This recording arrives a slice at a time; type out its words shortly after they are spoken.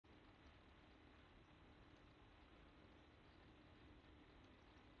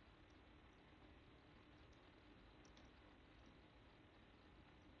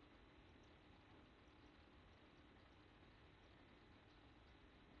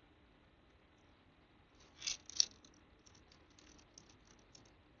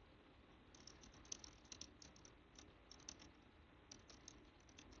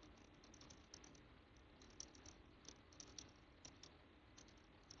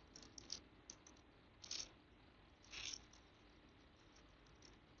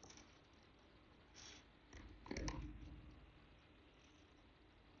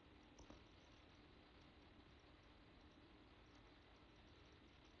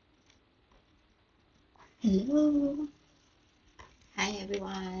Hello. Hi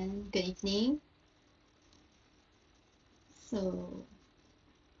everyone. Good evening. So,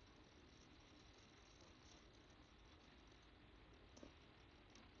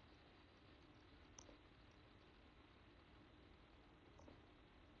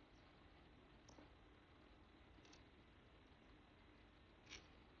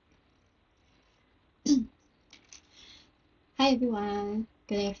 hi everyone.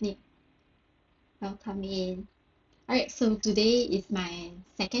 Good evening. Welcome in. All right, so today is my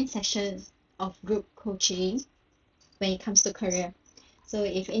second session of group coaching when it comes to career. So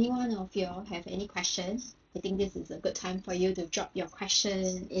if any one of you all have any questions, I think this is a good time for you to drop your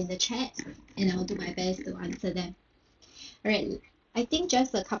question in the chat and I'll do my best to answer them. All right, I think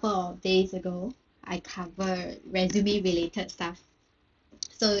just a couple of days ago, I covered resume related stuff.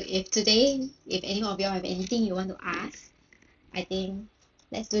 So if any of you have anything you want to ask, I think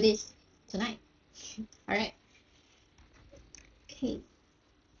let's do this tonight. All right. Okay.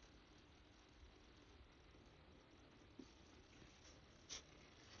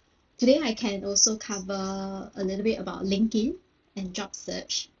 Today I can also cover a little bit about LinkedIn and job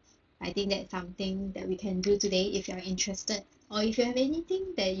search. I think that's something that we can do today if you're interested. Or if you have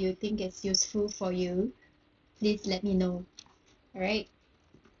anything that you think is useful for you, please let me know. All right.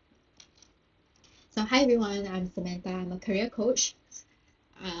 So hi everyone, I'm Samantha. I'm a career coach,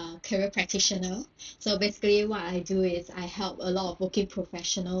 career practitioner. So basically, what I do is I help a lot of working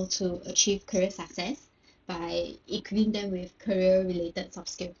professionals to achieve career success by equipping them with career-related soft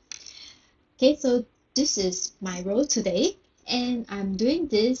skills. Okay, so this is my role today, and I'm doing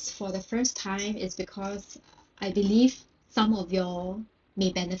this for the first time is because I believe some of y'all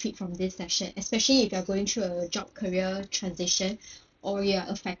may benefit from this session, especially if you're going through a job career transition or you're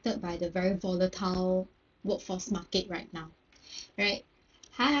affected by the very volatile workforce market right now. Right.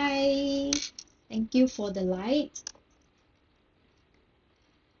 Hi. Thank you for the light.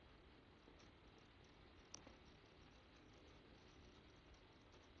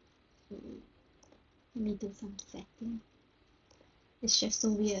 Let me do some setting. It's just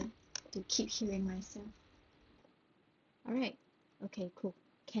so weird to keep hearing myself. All right. Okay, cool.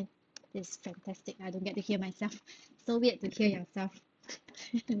 Can. This is fantastic. I don't get to hear myself. So weird to hear yourself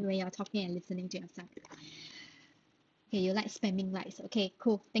when you're talking and listening to yourself. Okay, you like spamming likes. Okay,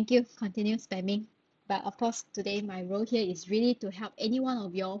 cool. Thank you. Continue spamming. But of course, today my role here is really to help any one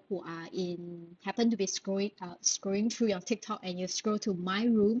of y'all who are happen to be scrolling through your TikTok and you scroll to my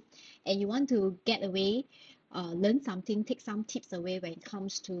room and you want to get away, learn something, take some tips away when it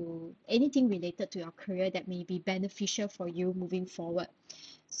comes to anything related to your career that may be beneficial for you moving forward.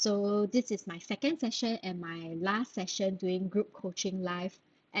 So this is my second session and my last session doing group coaching live.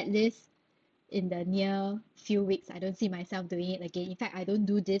 At least in the near few weeks. I don't see myself doing it again. In fact, I don't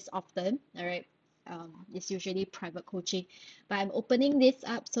do this often. All right. It's usually private coaching, but I'm opening this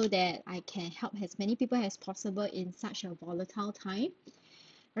up so that I can help as many people as possible in such a volatile time.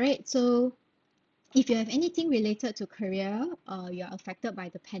 All right. So if you have anything related to career, you're affected by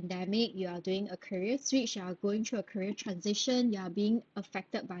the pandemic, you are doing a career switch, you are going through a career transition, you are being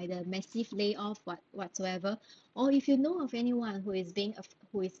affected by the massive layoff, whatsoever, or if you know of anyone who is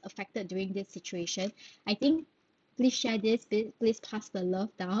affected during this situation, I think please share this, please pass the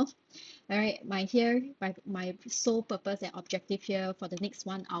love down. All right, my sole purpose and objective here for the next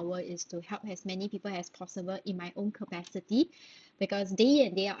 1 hour is to help as many people as possible in my own capacity, because day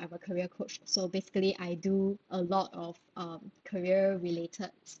in day out I'm a career coach. So basically, I do a lot of career related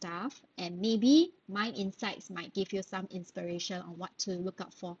stuff, and maybe my insights might give you some inspiration on what to look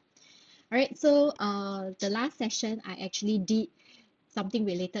out for. All right, so the last session I actually did something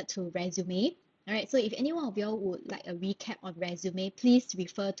related to resume. All right, so if any one of you all would like a recap on resume, please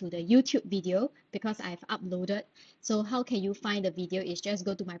refer to the YouTube video because I've uploaded. So how can you find the video is just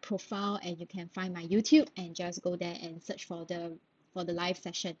go to my profile and you can find my YouTube and just go there and search for the live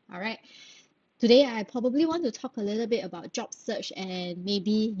session. All right. Today I probably want to talk a little bit about job search and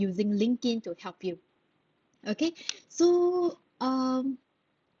maybe using LinkedIn to help you. Okay. So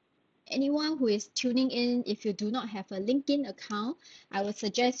anyone who is tuning in, if you do not have a LinkedIn account, I would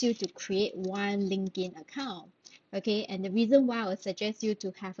suggest you to create one LinkedIn account. Okay, and the reason why I would suggest you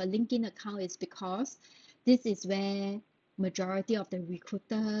to have a LinkedIn account is because this is where majority of the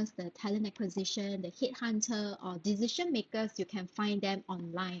recruiters, the talent acquisition, the headhunter, or decision makers, you can find them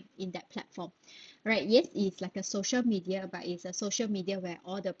online in that platform. Right? Yes, it's like a social media, but it's a social media where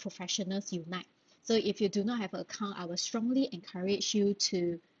all the professionals unite. So if you do not have an account, I would strongly encourage you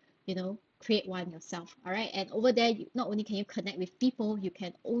to create one yourself. All right, and over there, not only can you connect with people, you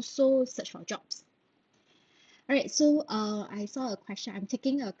can also search for jobs. All right, so I saw a question. I'm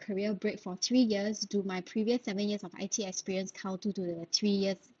taking a career break for 3 years. Do my previous 7 years of IT experience count to the 3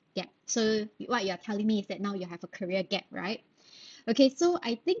 years gap? So what you're telling me is that now you have a career gap, right? Okay, so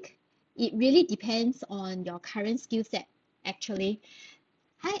I think it really depends on your current skill set, actually.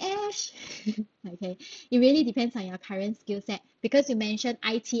 Hi, Ash. Okay, it really depends on your current skill set because you mentioned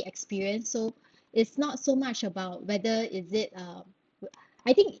IT experience, so it's not so much about whether is it.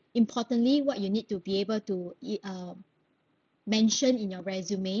 I think importantly, what you need to be able to mention in your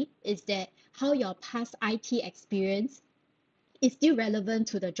resume is that how your past IT experience is still relevant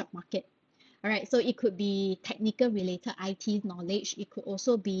to the job market. All right, so it could be technical related IT knowledge. It could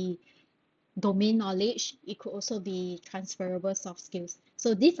also be domain knowledge. It could also be transferable soft skills.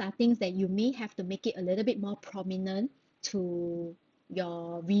 So these are things that you may have to make it a little bit more prominent to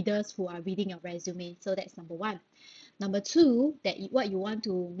your readers who are reading your resume. So that's number one. Number two, that what you want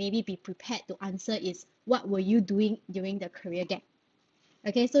to maybe be prepared to answer is what were you doing during the career gap?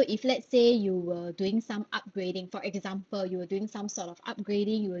 Okay, so if let's say you were doing some upgrading, for example, you were doing some sort of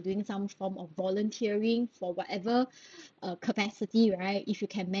upgrading, you were doing some form of volunteering for whatever capacity, right? If you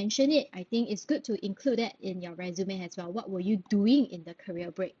can mention it, I think it's good to include that in your resume as well. What were you doing in the career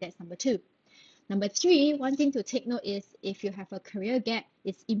break? That's number two. Number three, one thing to take note is if you have a career gap,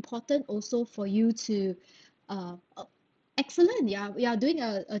 it's important also for you to, excellent, you are doing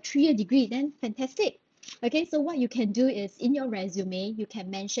a 3-year degree, then fantastic. Okay, so what you can do is in your resume, you can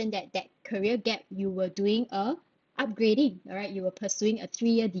mention that that career gap you were doing a upgrading, all right? You were pursuing a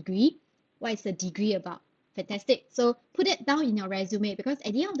 3-year degree. What is the degree about? Fantastic. So put it down in your resume because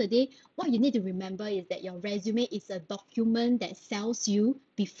at the end of the day, what you need to remember is that your resume is a document that sells you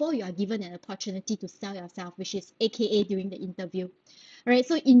before you are given an opportunity to sell yourself, which is AKA during the interview. All right,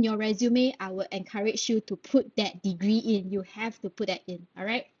 so in your resume, I would encourage you to put that degree in. You have to put that in. All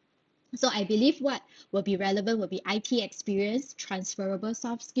right. So I believe what will be relevant will be IT experience, transferable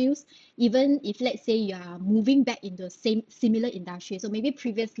soft skills, even if let's say you are moving back into the same similar industry. So maybe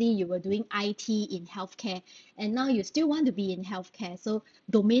previously you were doing IT in healthcare and now you still want to be in healthcare. So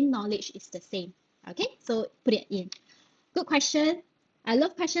domain knowledge is the same. Okay, so put it in. Good question. I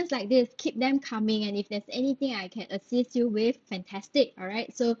love questions like this. Keep them coming. And if there's anything I can assist you with, fantastic. All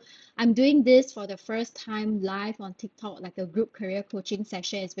right. So I'm doing this for the first time live on TikTok, like a group career coaching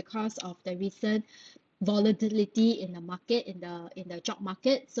session. It's because of the recent volatility in the market, in the job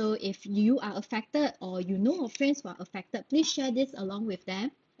market. So if you are affected or you know of friends who are affected, please share this along with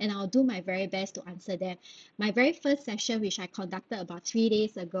them. And I'll do my very best to answer them. My very first session, which I conducted about 3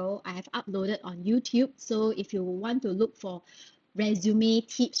 days ago, I have uploaded on YouTube. So if you want to look for resume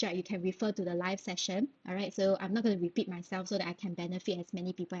tips, right, you can refer to the live session. All right, so I'm not going to repeat myself so that I can benefit as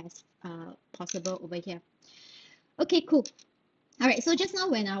many people as possible over here. Okay, cool. All right, so just now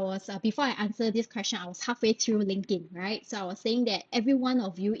when I was, before I answer this question, I was halfway through LinkedIn, right? So I was saying that every one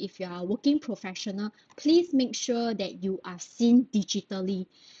of you, if you are a working professional, please make sure that you are seen digitally.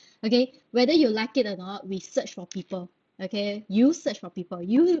 Okay, whether you like it or not, we search for people. Okay, you search for people.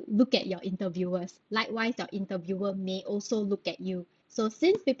 You look at your interviewers. Likewise, your interviewer may also look at you. So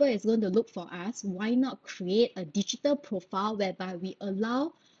since people is going to look for us, why not create a digital profile whereby we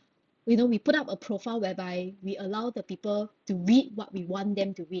allow, we put up a profile whereby we allow the people to read what we want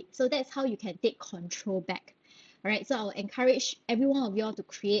them to read. So that's how you can take control back. All right, so I'll encourage every one of you all to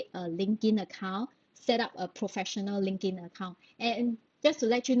create a LinkedIn account, set up a professional LinkedIn account. And just to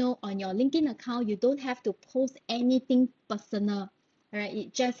let you know, on your LinkedIn account, you don't have to post anything personal. All right,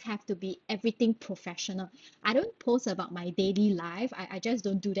 it just have to be everything professional. I don't post about my daily life. I just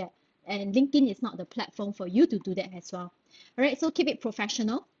don't do that. And LinkedIn is not the platform for you to do that as well. All right, so keep it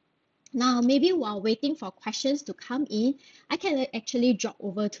professional. Now, maybe while waiting for questions to come in, I can actually drop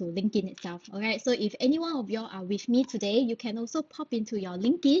over to LinkedIn itself. All right. So if any one of y'all are with me today, you can also pop into your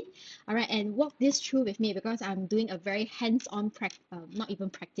LinkedIn, all right, and walk this through with me because I'm doing a very hands-on not even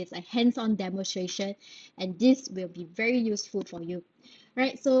practice, a hands-on demonstration, and this will be very useful for you. All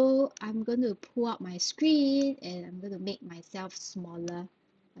right. So I'm going to pull up my screen and I'm going to make myself smaller.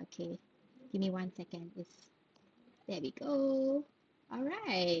 Okay. Give me 1 second. There we go. All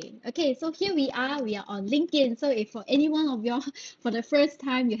right. Okay, so here we are. We are on LinkedIn. So if for any one of y'all for the first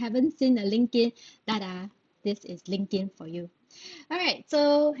time you haven't seen the LinkedIn, this is LinkedIn for you. All right.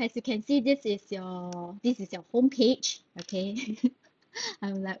 So as you can see, this is your homepage. Okay.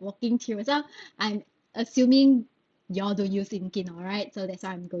 I'm like walking through. So I'm assuming y'all don't use LinkedIn, all right? So that's why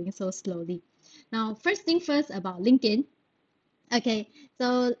I'm going so slowly. Now, first thing first about LinkedIn. Okay,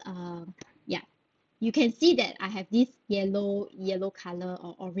 so yeah. you can see that I have this yellow color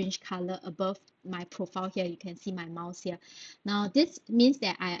or orange color above my profile here. You can see my mouse here. Now this means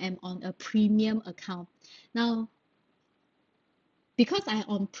that I am on a premium account. Now because I'm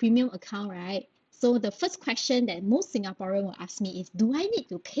on premium account, right? So the first question that most Singaporean will ask me is, do I need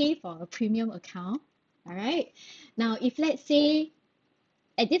to pay for a premium account? All right. Now, if let's say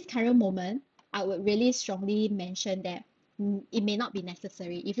at this current moment, I would really strongly mention that it may not be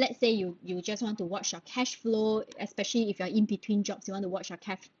necessary. If let's say you just want to watch your cash flow, especially if you're in between jobs, you want to watch your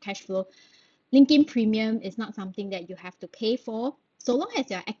cash flow, LinkedIn Premium is not something that you have to pay for. So long as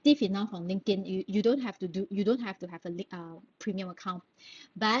you're active enough on LinkedIn, you don't have to have a premium account.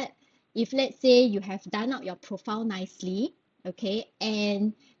 But if let's say you have done up your profile nicely, okay,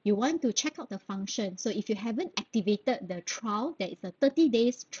 and you want to check out the function. So if you haven't activated the trial, there is a 30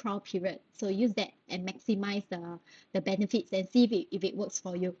 days trial period. So use that and maximize the benefits and see if it works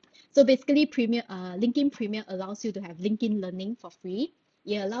for you. So basically, LinkedIn Premium allows you to have LinkedIn Learning for free.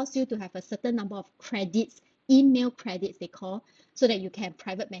 It allows you to have a certain number of credits, email credits they call, so that you can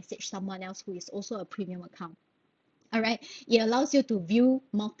private message someone else who is also a premium account. All right, it allows you to view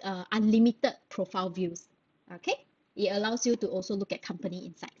unlimited profile views. Okay, it allows you to also look at company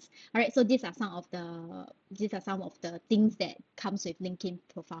insights. All right, so these are some of the things that comes with LinkedIn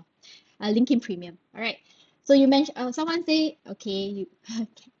profile, LinkedIn Premium. All right, so you mentioned someone say, okay, you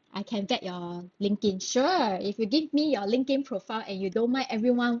I can vet your LinkedIn. Sure, if you give me your LinkedIn profile and you don't mind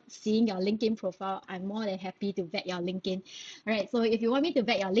everyone seeing your LinkedIn profile, I'm more than happy to vet your LinkedIn. All right, so if you want me to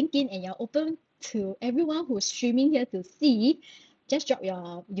vet your LinkedIn and you're open to everyone who's streaming here to see, just drop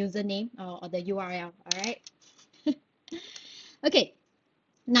your username or the URL. All right. Okay.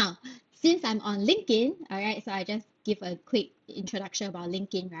 Now, since I'm on LinkedIn, all right, so I just give a quick introduction about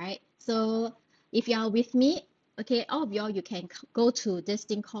LinkedIn, right? So if you are with me, okay, all of y'all, you can go to this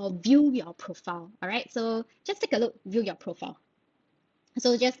thing called view your profile. All right, so just take a look, view your profile.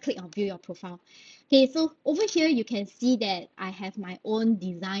 So just click on view your profile. Okay, so over here you can see that I have my own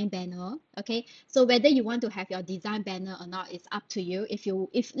design banner. Okay, so whether you want to have your design banner or not, it's up to you.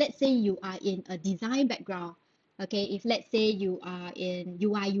 If let's say you are in a design background, okay, if let's say you are in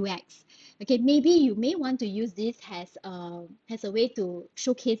UI UX, okay, maybe you may want to use this as a way to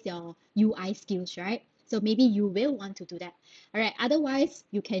showcase your UI skills, right? So maybe you will want to do that. All right, otherwise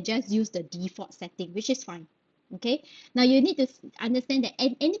you can just use the default setting, which is fine. Okay, now you need to understand that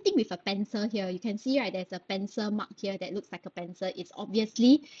anything with a pencil here, you can see, right, there's a pencil mark here that looks like a pencil. It's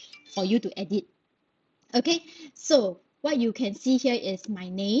obviously for you to edit. Okay, so what you can see here is my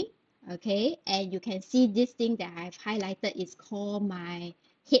name. Okay, and you can see this thing that I've highlighted is called my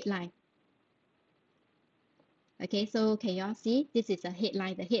headline. Okay, so can y'all see? This is a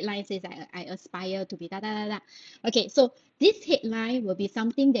headline. The headline says I aspire to be da da da da. Okay, so this headline will be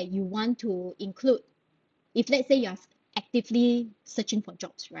something that you want to include. If let's say you're actively searching for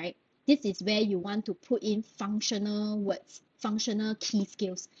jobs, right? This is where you want to put in functional words, functional key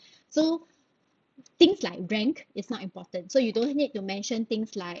skills. So things like rank is not important. So you don't need to mention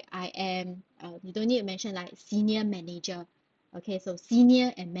things like you don't need to mention like senior manager. Okay, so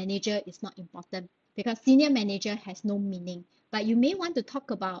senior and manager is not important because senior manager has no meaning. But you may want to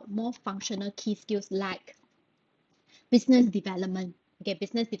talk about more functional key skills like business development. Okay,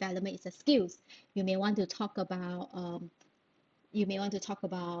 business development is a skills. You may want to talk about you may want to talk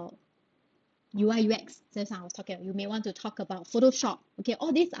about UI UX. That's what I was talking about. You may want to talk about Photoshop. Okay,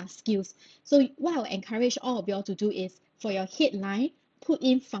 all these are skills. So what I will encourage all of y'all to do is for your headline, put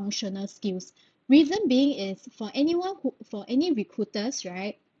in functional skills. Reason being is for any recruiters,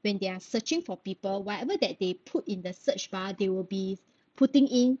 right? When they are searching for people, whatever that they put in the search bar, they will be putting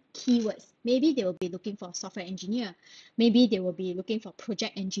in keywords. Maybe they will be looking for a software engineer. Maybe they will be looking for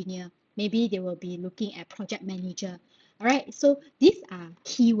project engineer. Maybe they will be looking at project manager. All right, so these are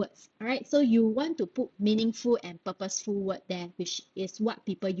keywords. All right, so you want to put meaningful and purposeful word there, which is what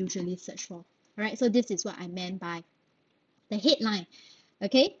people usually search for. All right, so this is what I meant by the headline.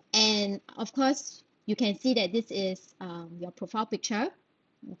 Okay, and of course, you can see that this is your profile picture.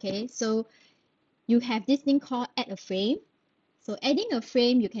 Okay, so you have this thing called add a frame. So adding a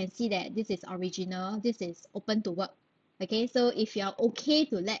frame, you can see that this is original, this is open to work. Okay, so if you're okay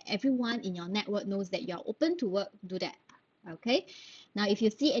to let everyone in your network knows that you're open to work, do that. Okay, now if you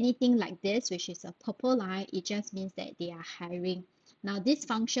see anything like this, which is a purple line, it just means that they are hiring. Now this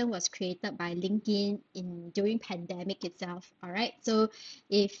function was created by LinkedIn during pandemic itself. All right, so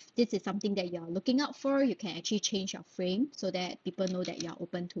if this is something that you're looking out for, you can actually change your frame so that people know that you're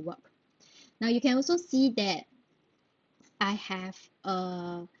open to work. Now you can also see that I have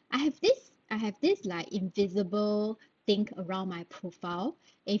I have this like invisible thing around my profile.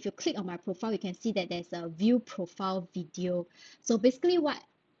 And if you click on my profile, you can see that there's a view profile video. So basically what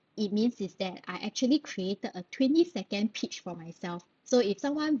it means is that I actually created a 20-second pitch for myself. So if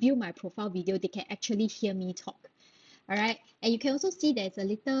someone view my profile video, they can actually hear me talk. All right. And you can also see there's a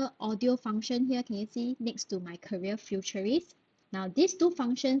little audio function here. Can you see next to my career futurist? Now, these two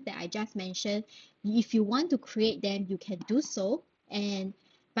functions that I just mentioned, if you want to create them, you can do so.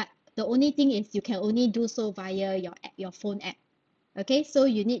 But the only thing is you can only do so via your phone app. Okay, so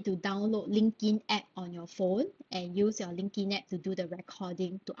you need to download LinkedIn app on your phone and use your LinkedIn app to do the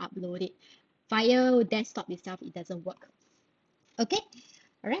recording to upload it. Via desktop itself, it doesn't work. Okay,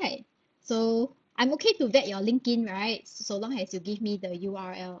 all right. So I'm okay to vet your LinkedIn, right? So long as you give me the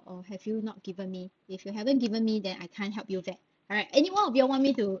URL, or have you not given me? If you haven't given me, then I can't help you vet. All right. Any one of you want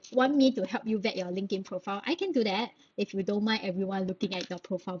me to help you vet your LinkedIn profile? I can do that if you don't mind everyone looking at your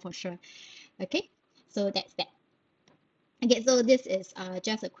profile for sure. Okay. So that's that. Okay, so this is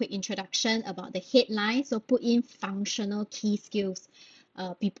just a quick introduction about the headline. So put in functional key skills,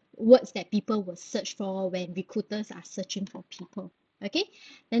 words that people will search for when recruiters are searching for people. Okay,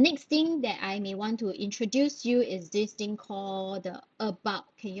 the next thing that I may want to introduce you is this thing called the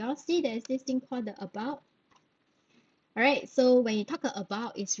about. Can you all see there's this thing called the about? All right, so when you talk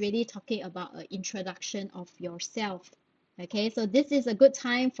about, it's really talking about an introduction of yourself. Okay, so this is a good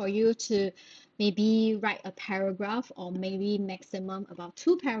time for you to maybe write a paragraph or maybe maximum about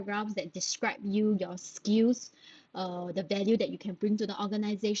 2 paragraphs that describe you, your skills, the value that you can bring to the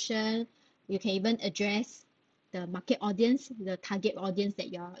organization. You can even address the market audience, the target audience that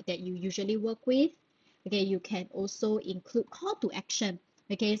you usually work with. Okay, you can also include call to action.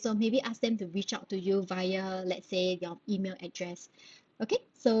 Okay, so maybe ask them to reach out to you via, let's say, your email address. Okay,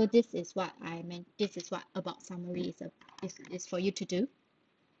 so this is what I meant. This is what about summary is for you to do.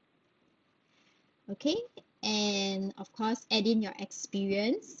 Okay, and of course, add in your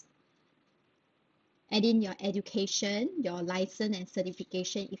experience, add in your education, your license and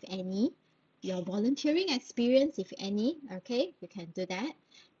certification, if any, your volunteering experience, if any. Okay, you can do that.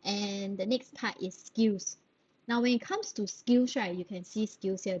 And the next part is skills. Now, when it comes to skills, right, you can see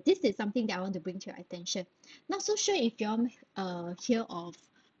skills here. This is something that I want to bring to your attention. Not so sure if you all hear of,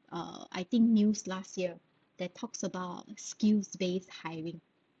 I think, news last year that talks about skills-based hiring.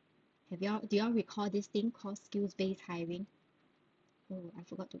 Do y'all recall this thing called skills-based hiring? Oh, I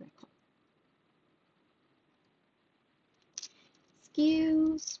forgot to record.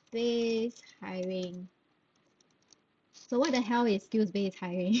 Skills-based hiring. So what the hell is skills-based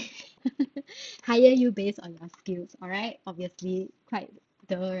hiring? Hire you based on your skills, all right? Obviously, quite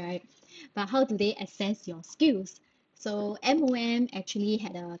duh, right? But how do they assess your skills? So MOM actually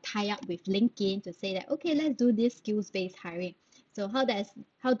had a tie-up with LinkedIn to say that, okay, let's do this skills-based hiring. So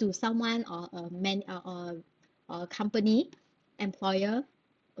how do someone or a company employer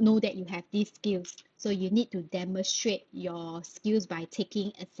know that you have these skills? So you need to demonstrate your skills by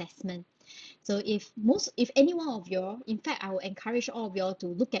taking assessment. So if any one of you, in fact, I will encourage all of you to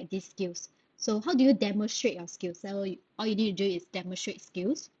look at these skills. So how do you demonstrate your skills? So all you need to do is demonstrate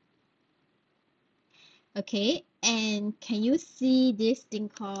skills. Okay, and can you see this thing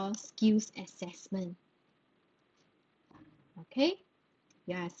called skills assessment? Okay,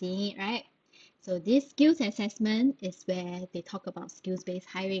 you are seeing it, right? So this skills assessment is where they talk about skills-based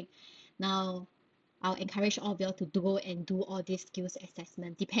hiring. Now, I'll encourage all of you to go and do all these skills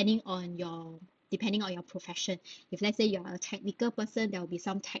assessment depending on your profession. If let's say you're a technical person, there will be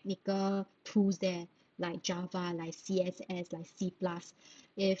some technical tools there like Java, like CSS, like C++.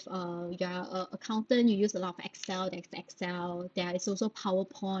 If you're an accountant, you use a lot of Excel, there's Excel. There is also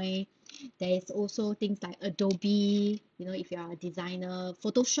PowerPoint. There is also things like Adobe, if you are a designer,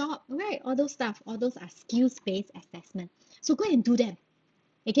 Photoshop, right? All those stuff, all those are skills-based assessment. So go and do them.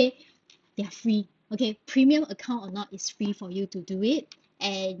 Okay, they are free. Okay, premium account or not is free for you to do it,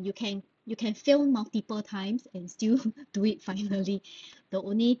 and you can fail multiple times and still do it finally. The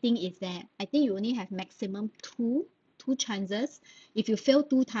only thing is that I think you only have maximum two chances. If you fail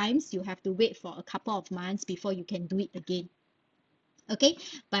 2 times, you have to wait for a couple of months before you can do it again. Okay,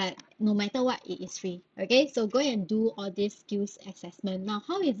 but no matter what, it is free. Okay, so go and do all these skills assessment. Now,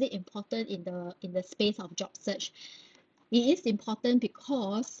 how is it important in the space of job search? It is important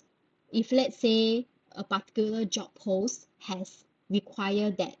because if let's say a particular job post has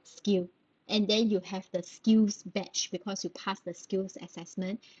required that skill, and then you have the skills badge because you passed the skills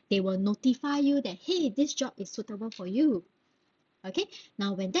assessment, they will notify you that, hey, this job is suitable for you. Okay,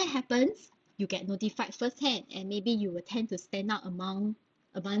 now when that happens, you get notified firsthand, and maybe you will tend to stand out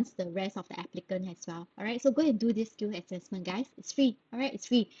amongst the rest of the applicant as well. All right, so go and do this skill assessment, guys. It's free. All right, it's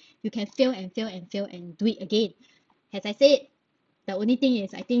free. You can fail and fail and fail and do it again. As I said, the only thing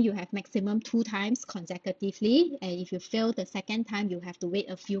is I think you have maximum 2 times consecutively, and if you fail the second time, you have to wait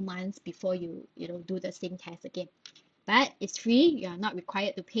a few months before you do the same test again. But it's free, you are not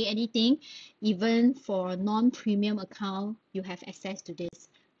required to pay anything. Even for non-premium account, you have access to this.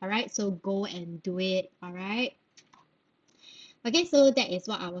 All right, so go and do it. All right. Okay, so that is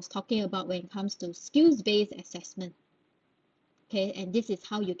what I was talking about when it comes to skills-based assessment. Okay, and this is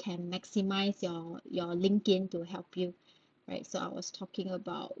how you can maximize your LinkedIn to help you. Right, so I was talking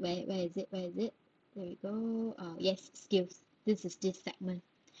about where is it? There we go. Yes, skills. This is this segment.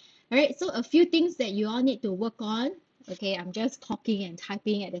 All right, so a few things that you all need to work on. Okay, I'm just talking and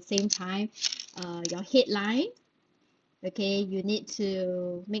typing at the same time. Your headline. Okay, you need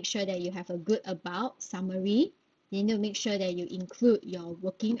to make sure that you have a good about summary. You need to make sure that you include your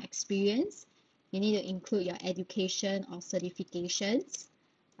working experience. You need to include your education or certifications.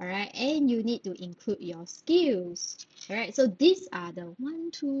 All right, and you need to include your skills. All right, so these are the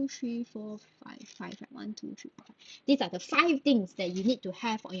 1, 2, 3, 4, 5, 5, right? 1, 2, 3, 4, 5. These are the 5 things that you need to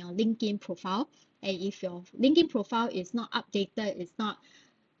have on your LinkedIn profile. And if your LinkedIn profile is not updated, it's not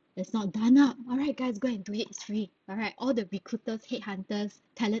done up. All right, guys, go and do it. It's free. All right, all the recruiters, headhunters,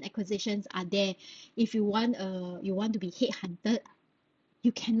 talent acquisitions are there. If you want to be headhunted,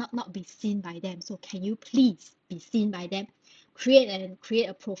 you cannot not be seen by them. So can you please be seen by them? Create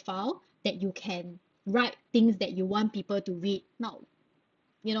a profile that you can write things that you want people to read. Not,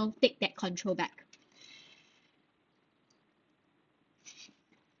 take that control back.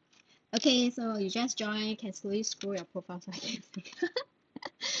 Okay, so you just join, can slowly scroll your profile so I can see.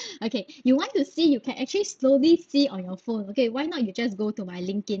 Okay, you want to see, you can actually slowly see on your phone. Okay, why not you just go to my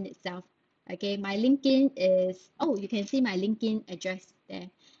LinkedIn itself? Okay, my LinkedIn is, oh, you can see my LinkedIn address there.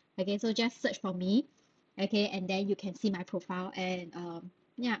 Okay, so just search for me. Okay, and then you can see my profile, and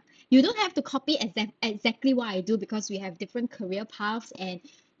yeah, you don't have to copy exactly what I do, because we have different career paths, and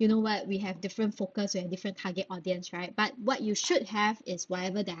you know what, we have different focus, we have different target audience, right? But what you should have is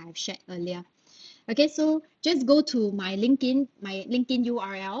whatever that I've shared earlier. Okay, so just go to my LinkedIn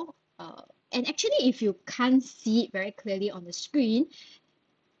URL. And actually, if you can't see it very clearly on the screen,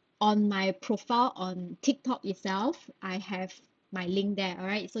 on my profile on TikTok itself, I have my link there. All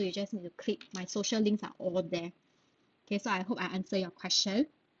right, so you just need to click. My social links are all there. Okay, so I hope I answer your question.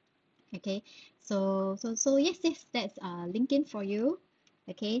 Okay, so yes, that's LinkedIn for you.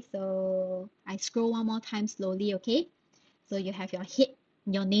 Okay, so I scroll one more time slowly. Okay, so you have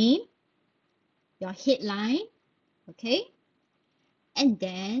your name, your headline. Okay, and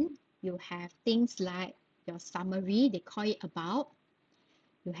then you have things like your summary, they call it about.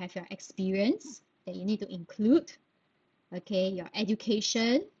 You have your experience that you need to include. Okay, your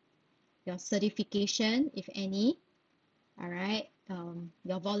education, your certification, if any. All right,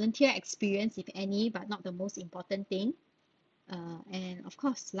 your volunteer experience, if any, but not the most important thing. And of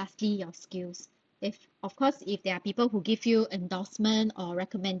course, lastly, your skills. If there are people who give you endorsement or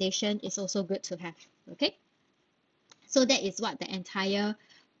recommendation, it's also good to have. Okay. So that is what the entire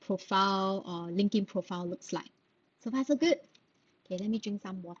profile or LinkedIn profile looks like. So far, so good. Okay, let me drink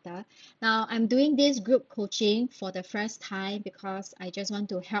some water. Now, I'm doing this group coaching for the first time because I just want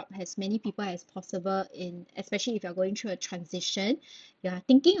to help as many people as possible especially if you're going through a transition, you are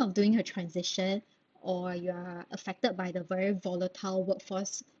thinking of doing a transition, or you are affected by the very volatile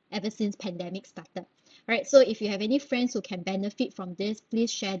workforce ever since pandemic started. All right, so if you have any friends who can benefit from this, please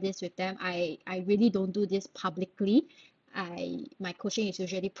share this with them. I really don't do this publicly. My coaching is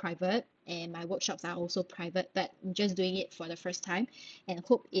usually private, and my workshops are also private, but I'm just doing it for the first time and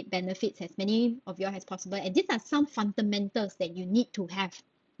hope it benefits as many of you as possible. And these are some fundamentals that you need to have.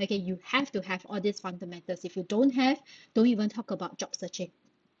 Okay, you have to have all these fundamentals. If you don't have, don't even talk about job searching.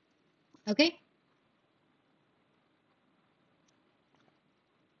 Okay.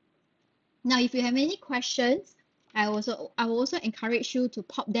 Now, if you have any questions, I will also encourage you to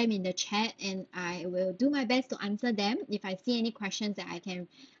pop them in the chat, and I will do my best to answer them. If I see any questions that I can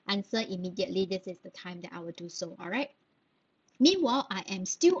answer immediately, this is the time that I will do so. All right. Meanwhile, I am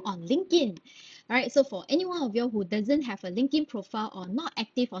still on LinkedIn. All right. So for any one of you who doesn't have a LinkedIn profile or not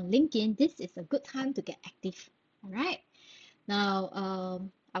active on LinkedIn, this is a good time to get active. All right. Now,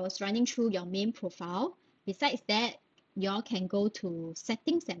 I was running through your main profile. Besides that, y'all can go to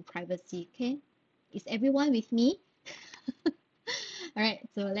settings and privacy. Okay, is everyone with me? All right,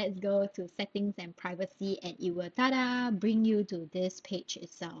 so let's go to settings and privacy, and it will bring you to this page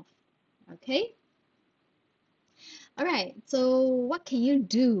itself. Okay. All right, so what can you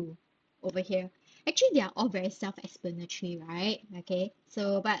do over here? Actually, they are all very self-explanatory, right? Okay,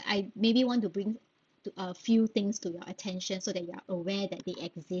 so but I maybe want to bring a few things to your attention so that you are aware that they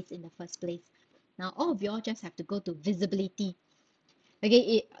exist in the first place. Now all of you all just have to go to visibility.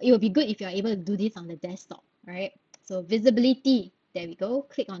 Okay, it will be good if you're able to do this on the desktop, right? So visibility, there we go,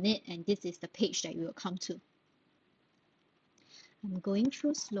 click on it, and this is the page that you will come to. I'm going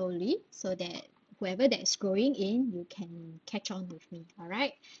through slowly so that whoever that is scrolling in, you can catch on with me, all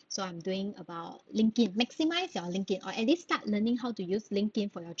right? So I'm doing about LinkedIn. Maximize your LinkedIn, or at least start learning how to use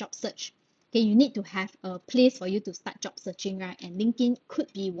LinkedIn for your job search. Okay, you need to have a place for you to start job searching, right? And LinkedIn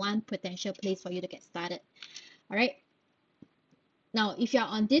could be one potential place for you to get started, all right? Now, if you're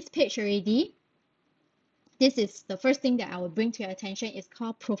on this page already, this is the first thing that I will bring to your attention is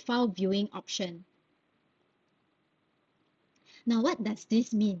called profile viewing option. Now, what does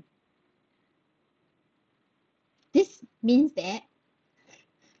this mean? This means that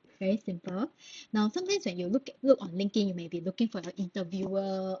very simple. Now, sometimes when you look on LinkedIn, you may be looking for your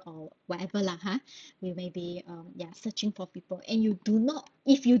interviewer or whatever lah, huh? You may be searching for people, and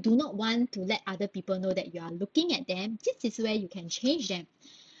if you do not want to let other people know that you are looking at them, this is where you can change them.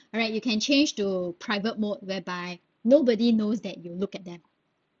 All right, you can change to private mode whereby nobody knows that you look at them.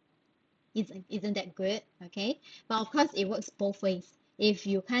 Isn't that good? Okay, but of course it works both ways. If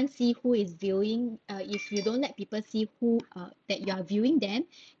you can't see who is viewing, if you don't let people see who that you are viewing them,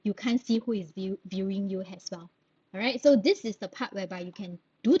 you can't see who is viewing you as well. All right, so this is the part whereby you can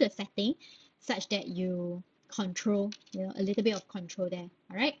do the setting such that you control, a little bit of control there.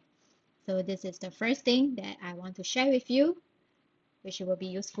 All right, so this is the first thing that I want to share with you, which will be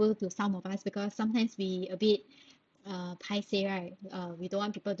useful to some of us because sometimes we a bit paiseh, right? We don't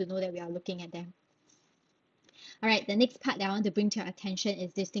want people to know that we are looking at them. All right, the next part that I want to bring to your attention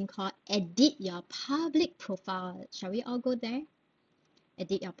is this thing called edit your public profile. Shall we all go there?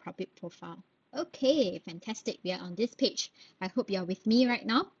 Edit your public profile. Okay, fantastic. We are on this page. I hope you're with me right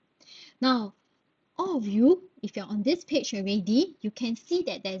now. Now, all of you, if you're on this page already, you can see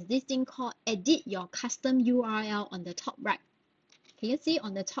that there's this thing called edit your custom URL on the top right. Can you see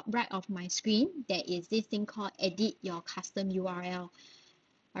on the top right of my screen, there is this thing called edit your custom URL.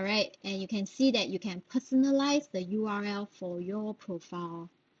 All right, and you can see that you can personalize the URL for your profile.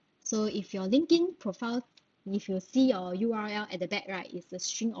 So if your LinkedIn profile, if you see your URL at the back right, is a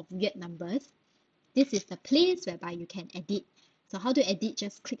string of weird numbers, this is the place whereby you can edit. So how to edit?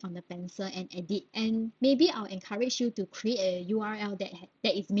 Just click on the pencil and edit. And maybe I'll encourage you to create a URL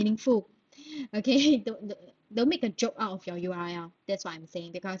that is meaningful. Okay, don't make a joke out of your URL. That's what I'm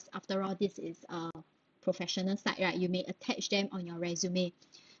saying, because after all, this is a professional site, right? You may attach them on your resume.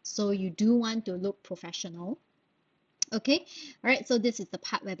 So you do want to look professional. Okay, all right, so this is the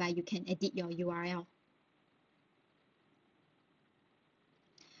part whereby you can edit your URL.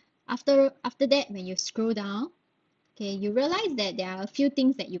 After that, when you scroll down, okay, you realize that there are a few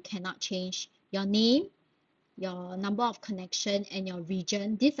things that you cannot change. Your name, your number of connection, and your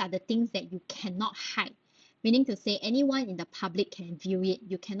region. These are the things that you cannot hide. Meaning to say anyone in the public can view it.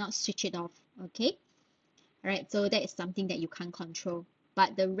 You cannot switch it off. Okay. All right. So that is something that you can't control.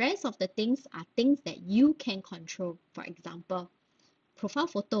 But the rest of the things are things that you can control. For example, profile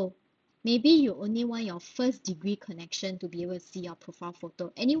photo. Maybe you only want your first degree connection to be able to see your profile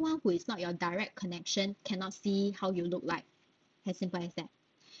photo. Anyone who is not your direct connection cannot see how you look like. As simple as that.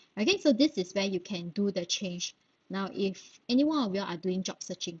 Okay, so this is where you can do the change. Now, if any one of you are doing job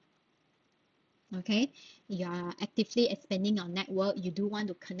searching, okay, you are actively expanding your network, you do want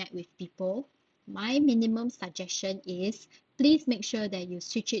to connect with people, my minimum suggestion is please make sure that you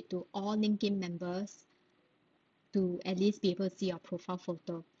switch it to all LinkedIn members to at least be able to see your profile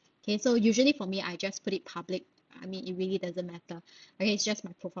photo. Okay, so usually for me, I just put it public. I mean, it really doesn't matter. Okay, it's just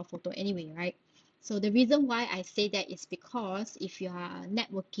my profile photo anyway, right? So the reason why I say that is because if you are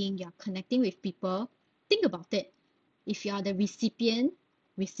networking, you're connecting with people, think about it. If you are the recipient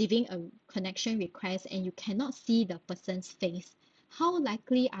receiving a connection request and you cannot see the person's face, how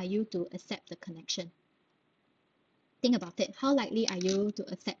likely are you to accept the connection? Think about it. How likely are you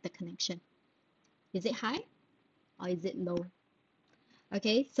to accept the connection? Is it high or is it low?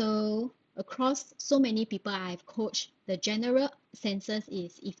 Okay, so across so many people I've coached, the general census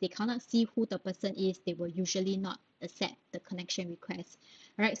is if they cannot see who the person is, they will usually not accept the connection request.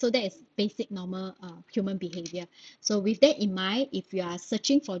 All right, so that is basic normal human behavior. So with that in mind, if you are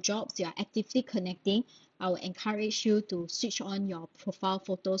searching for jobs, you are actively connecting, I will encourage you to switch on your profile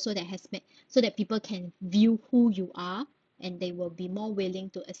photo so that people can view who you are and they will be more willing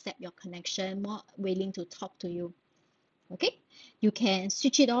to accept your connection, more willing to talk to you. Okay, you can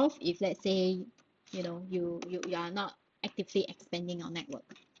switch it off if let's say you are not actively expanding your network.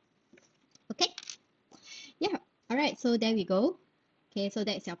 Okay, yeah, all right, so there we go. Okay, so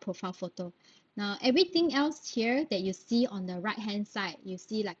that's your profile photo. Now, everything else here that you see on the right hand side, you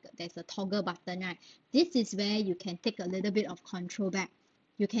see like there's a toggle button, right? This is where you can take a little bit of control back.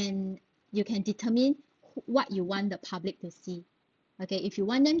 You can determine what you want the public to see. Okay, if you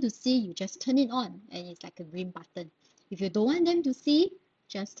want them to see, you just turn it on and it's like a green button. If you don't want them to see,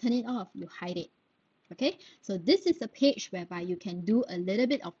 just turn it off, you hide it. Okay, so this is a page whereby you can do a little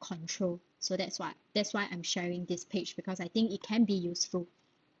bit of control. So that's why I'm sharing this page, because I think it can be useful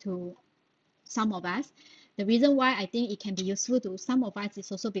to some of us. The reason why I think it can be useful to some of us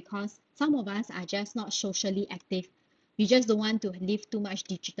is also because some of us are just not socially active. We just don't want to leave too much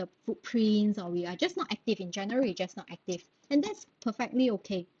digital footprints, or we are just not active in general, we're just not active. And that's perfectly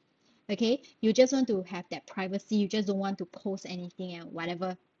okay. Okay, you just want to have that privacy, you just don't want to post anything and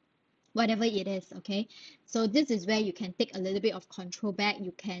whatever it is. Okay, so this is where you can take a little bit of control back.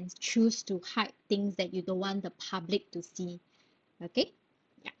 You can choose to hide things that you don't want the public to see. Okay,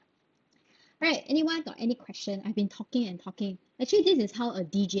 yeah. All right, anyone got any question? I've been talking and talking. Actually, this is how a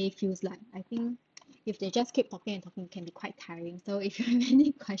DJ feels like. I think if they just keep talking and talking, it can be quite tiring. So if you have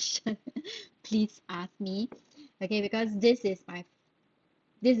any question, please ask me. Okay, because this is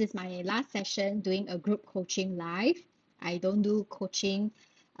my last session doing a group coaching live. I don't do coaching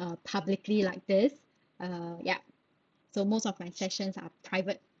publicly like this. Yeah, so most of my sessions are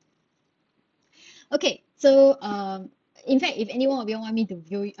private. Okay, so in fact, if anyone of you want me to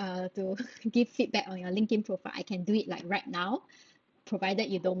view to give feedback on your LinkedIn profile, I can do it like right now, provided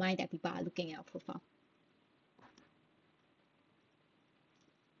you don't mind that people are looking at your profile.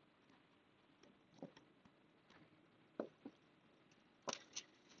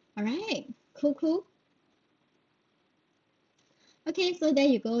 All right, cool. Okay, so there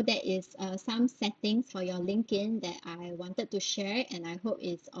you go. That is some settings for your LinkedIn that I wanted to share, and I hope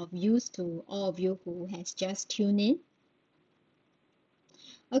it's of use to all of you who has just tuned in.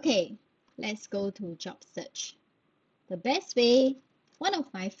 Okay, let's go to job search. The best way, one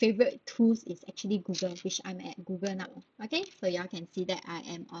of my favorite tools is actually Google, which I'm at Google now. Okay, so y'all can see that I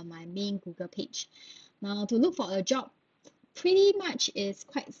am on my main Google page. Now, to look for a job, pretty much is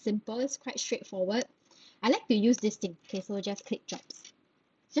quite simple, it's quite straightforward. I like to use this thing. Okay, so just click jobs.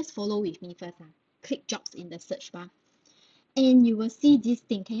 Just follow with me first. Click jobs in the search bar. And you will see this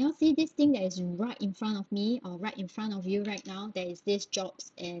thing. Can you see this thing that is right in front of me or right in front of you right now? There is this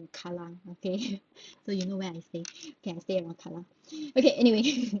jobs and Kallang. Okay, so you know where I stay. Okay, I stay around Kallang. Okay,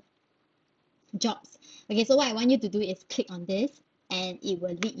 anyway, jobs. Okay, so what I want you to do is click on this and it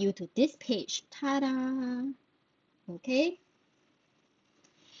will lead you to this page. Ta-da! Okay,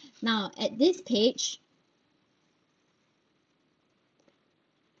 now at this page,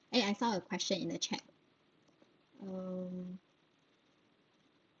 hey, I saw a question in the chat.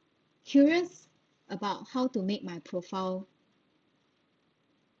 Curious about how to make my profile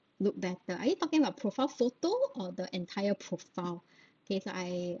look better. Are you talking about profile photo or the entire profile? Okay, so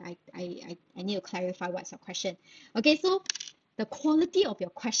I need to clarify what's your question. Okay, so the quality of your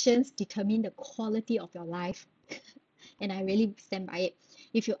questions determine the quality of your life. And I really stand by it.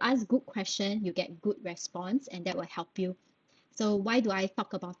 If you ask good question, you get good response, and that will help you. So why do I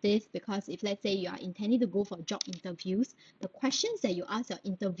talk about this? Because if let's say you are intending to go for job interviews, the questions that you ask your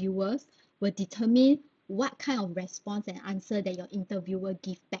interviewers will determine what kind of response and answer that your interviewer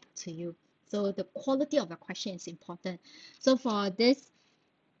give back to you. So the quality of your question is important. So for this,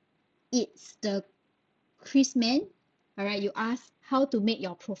 it's the Chrisman. All right, you ask how to make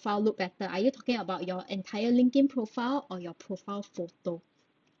your profile look better. Are you talking about your entire LinkedIn profile or your profile photo?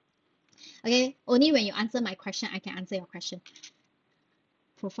 Okay, only when you answer my question, I can answer your question.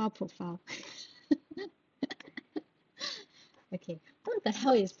 Profile. Okay, what the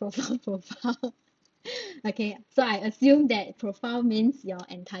hell is profile? Okay, so I assume that profile means your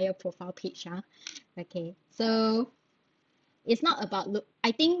entire profile page. Okay, so it's not about look.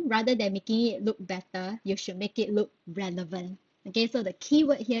 I think rather than making it look better, you should make it look relevant. Okay, so the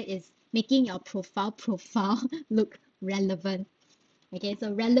keyword here is making your profile look relevant. Okay,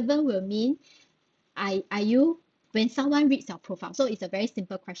 so relevant will mean are you when someone reads your profile, so it's a very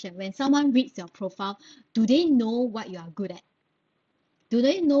simple question. When someone reads your profile, do they know what you are good at? Do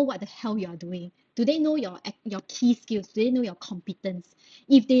they know what the hell you are doing? Do they know your key skills? Do they know your competence?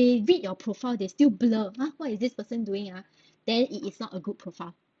 If they read your profile, they still blur. What is this person doing? Then it is not a good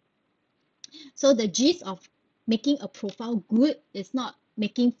profile. So the gist of making a profile good is not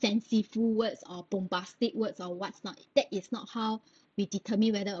making fanciful words or bombastic words or what's not. That is not how we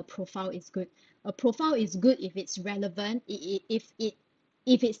determine whether a profile is good. A profile is good if it's relevant, if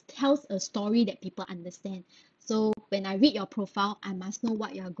it tells a story that people understand. So when I read your profile, I must know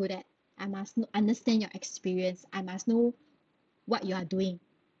what you are good at. I must understand your experience. I must know what you are doing.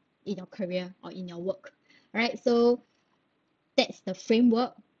 in your career or in your work. All right, so that's the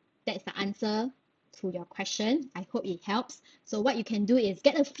framework. That's the answer to your question. I hope it helps. So what you can do is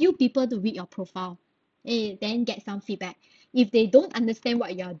get a few people to read your profile, then get some feedback. If they don't understand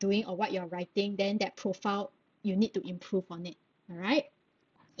what you're doing or what you're writing, then that profile, you need to improve on it. All right.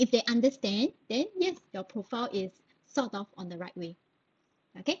 If they understand, then yes, your profile is sort of on the right way.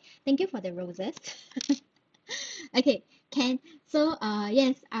 Okay. Thank you for the roses. Okay, Ken. So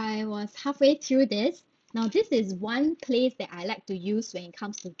yes, I was halfway through this. Now this is one place that I like to use when it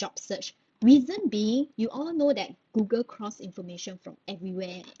comes to job search. Reason being, you all know that Google cross information from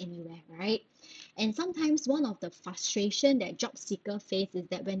everywhere, anywhere, right? And sometimes one of the frustration that job seeker face is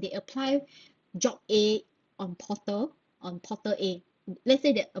that when they apply job A on portal A, let's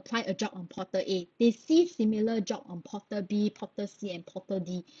say they apply a job on portal A, they see similar job on portal B, portal C, and portal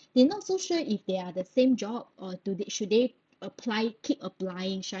D. They're not so sure if they are the same job or should they keep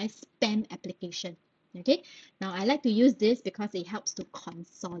applying, should I spam application? Okay, now I like to use this because it helps to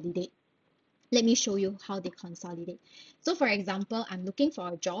consolidate. Let me show you how they consolidate. So for example, I'm looking for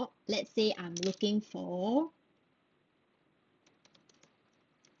a job. Let's say I'm looking for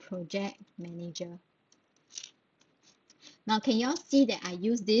project manager. Now can you all see that I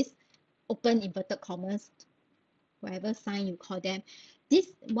use this open inverted commas, whatever sign you call them?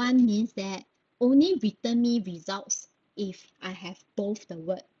 This one means that only return me results if I have both the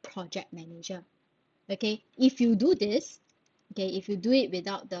word project manager. Okay, if you do this, okay, if you do it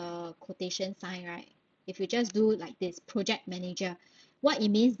without the quotation sign, right? If you just do like this, project manager, what it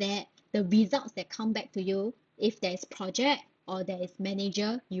means that the results that come back to you, if there is project or there is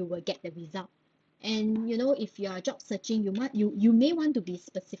manager, you will get the result. And you know, if you are job searching, you may want to be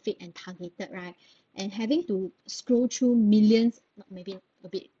specific and targeted, right? And having to scroll through millions, not maybe a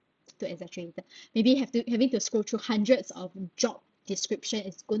bit too exaggerated, maybe having to scroll through hundreds of job description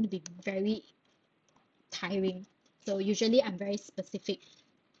is going to be very tiring. So usually I'm very specific.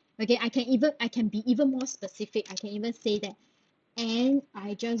 Okay, I can be even more specific. I can even say that, and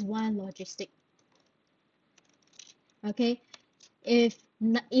I just want logistic. Okay, if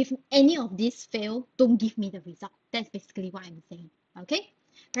any of these fail, don't give me the result. That's basically what I'm saying. Okay,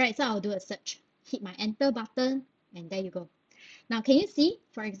 all right, so I'll do a search, hit my enter button, and there you go. Now can you see,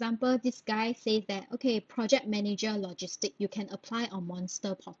 for example, this guy says that, okay, project manager logistic, you can apply on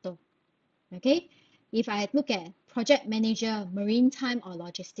Monster portal. Okay, if I look at project manager maritime or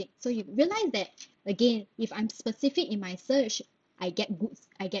logistics, so you realize that again, if I'm specific in my search, I get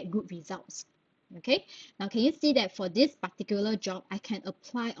good results. Okay, now can you see that for this particular job, I can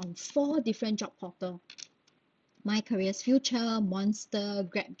apply on 4 different job portal: My Careers Future, Monster,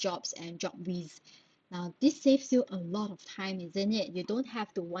 Grab Jobs, and JobWiz. Now this saves you a lot of time, isn't it? You don't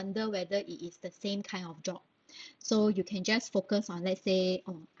have to wonder whether it is the same kind of job. So you can just focus on, let's say,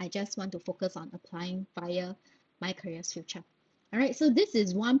 oh, I just want to focus on applying via My Careers Future. All right, so this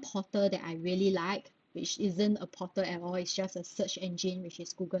is one portal that I really like, which isn't a portal at all. It's just a search engine, which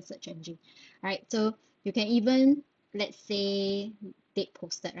is Google search engine. All right, so you can even, let's say, date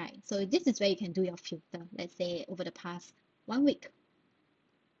posted, right? So this is where you can do your filter, let's say over the past 1 week.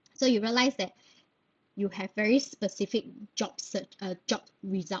 So you realize that you have very specific job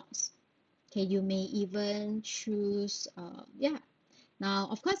results. Okay, you may even choose, yeah. Now,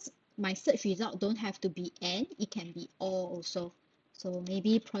 of course, my search result don't have to be N, it can be all also. So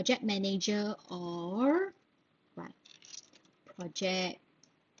maybe project manager or what? Project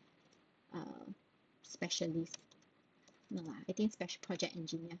specialist. No, I think special project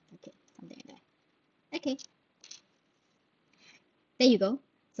engineer. Okay, something like that. Okay, there you go.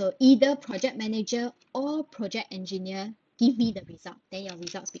 So either project manager or project engineer, give me the result. Then your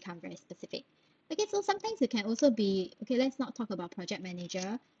results become very specific. Okay, so sometimes it can also be, okay, let's not talk about project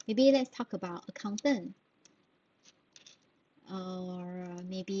manager. Maybe let's talk about accountant or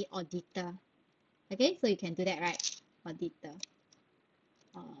maybe auditor. Okay, so you can do that, right? Auditor.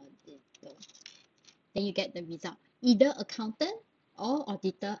 Auditor. Then you get the result. Either accountant or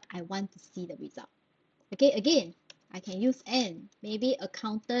auditor, I want to see the result. Okay, again, I can use N. Maybe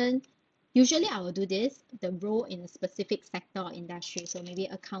accountant. Usually I will do this, the role in a specific sector or industry. So maybe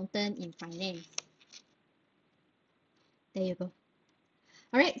accountant in finance. There you go.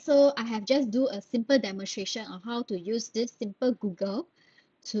 All right, so I have just do a simple demonstration on how to use this simple Google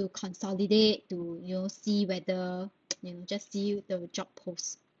to consolidate, to see whether just see the job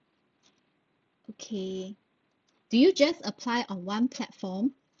post. Okay, do you just apply on one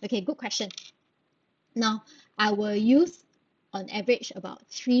platform? Okay, good question. Now I will use on average about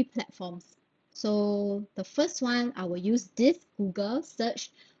 3 platforms. So the first one, I will use this Google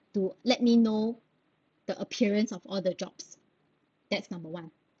search to let me know the appearance of all the jobs. That's number one.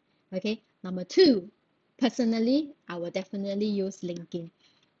 Okay, number two, personally, I will definitely use LinkedIn.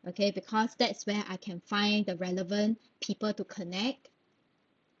 Okay, because that's where I can find the relevant people to connect,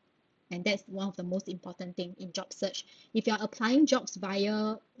 and that's one of the most important thing in job search. If you're applying jobs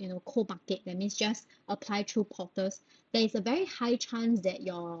via, cold market, that means just apply through portals, there is a very high chance that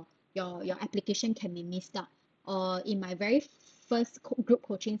your application can be missed out. Or in my very first group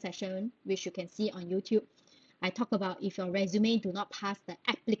coaching session, which you can see on YouTube, I talk about if your resume do not pass the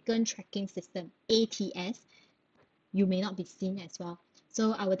applicant tracking system, ATS, you may not be seen as well.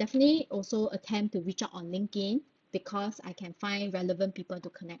 So I will definitely also attempt to reach out on LinkedIn because I can find relevant people to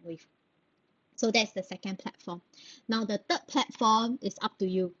connect with. So that's the second platform. Now the third platform is up to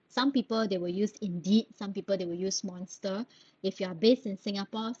you. Some people they will use Indeed, some people they will use Monster. If you are based in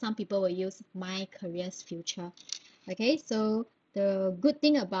Singapore, some people will use My Careers Future. Okay, so the good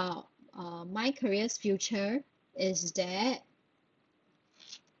thing about My Careers Future is that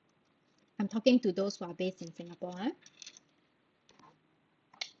I'm talking to those who are based in Singapore.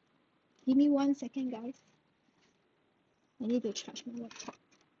 Give me 1 second, guys. I need to charge my laptop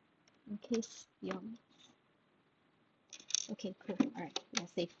in case you're. Okay, cool. All right,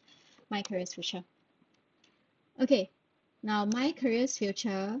 that's safe. My Careers Future. Okay, now My Careers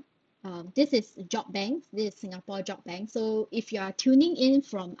Future. This is Job Bank. This is Singapore Job Bank. So if you are tuning in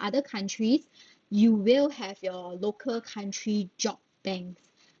from other countries, you will have your local country job banks.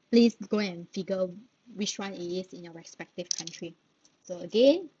 Please go and figure which one it is in your respective country. So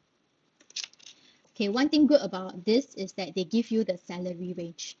again, okay, one thing good about this is that they give you the salary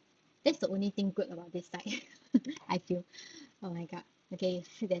range. That's the only thing good about this site, I feel. Oh my God. Okay,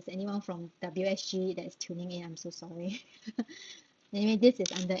 if there's anyone from WSG that's tuning in, I'm so sorry. Anyway, this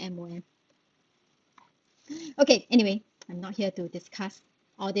is under MOM. Okay, anyway, I'm not here to discuss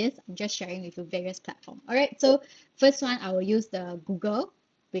all this. I'm just sharing with you various platforms. All right, so first one, I will use the Google,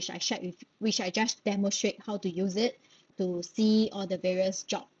 which I just demonstrate how to use it to see all the various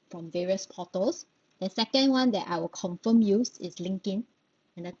job from various portals. The second one that I will confirm use is LinkedIn.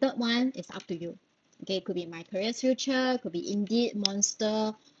 And the third one is up to you. Okay, it could be My Careers Future, could be Indeed,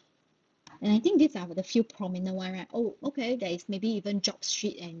 Monster. And I think these are the few prominent one, right? Oh, okay, there is maybe even Job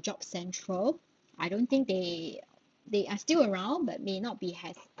Street and Job Central. I don't think they are still around, but may not be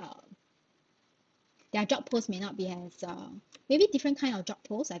as their job posts may not be as maybe different kind of job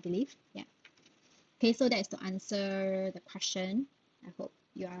posts, I believe. Yeah. Okay, so that's to answer the question. I hope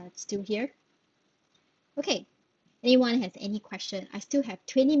you are still here. Okay. Anyone has any question? I still have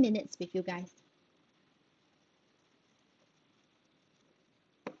 20 minutes with you guys.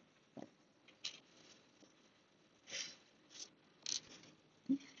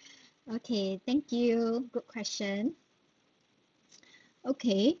 Okay, thank you. Good question.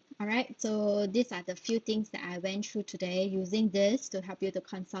 Okay, all right. So these are the few things that I went through today using this to help you to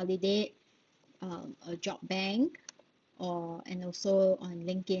consolidate a job bank and also on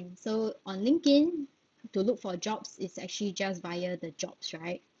LinkedIn. So on LinkedIn, to look for jobs is actually just via the jobs,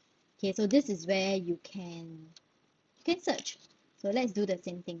 right? Okay, so this is where you can search. So let's do the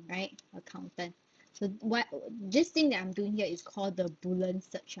same thing, right? Accountant. So what this thing that I'm doing here is called the Boolean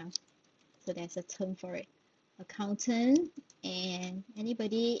search. So there's a term for it. Accountant, and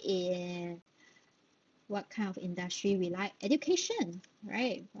anybody in what kind of industry we like? Education,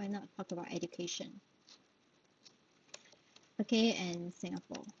 right? Why not talk about education? Okay, and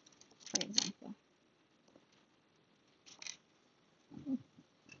Singapore, for example.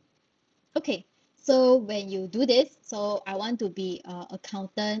 Okay, so when you do this, so I want to be an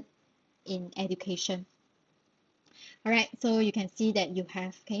accountant in education. All right, so you can see that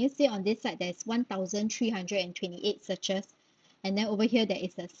can you see on this side, there's 1,328 searches. And then over here, there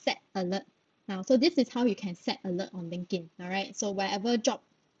is a set alert. Now, so this is how you can set alert on LinkedIn. All right, so whatever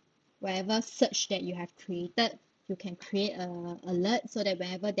search that you have created, you can create a alert so that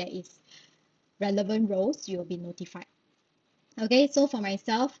whenever there is relevant roles, you'll be notified. Okay, so for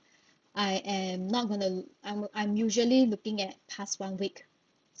myself, I am not gonna, I'm usually looking at past 1 week.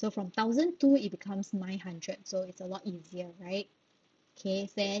 So from 1,002, it becomes 900. So it's a lot easier, right? Okay,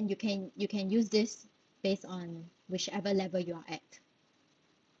 then you can use this based on whichever level you are at.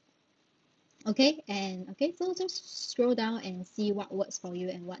 Okay, and okay, so just scroll down and see what works for you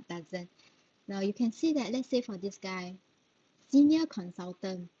and what doesn't. Now you can see that, let's say for this guy, senior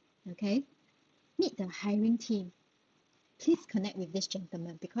consultant, okay, meet the hiring team. Please connect with this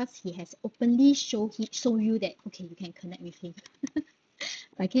gentleman because he has openly show you that okay, you can connect with him.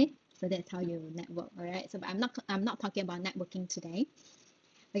 Okay, so that's how you network. All right, so but I'm not talking about networking today.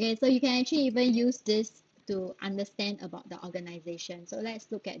 Okay, so you can actually even use this to understand about the organization. So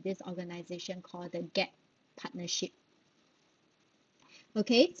let's look at this organization called the Gap Partnership.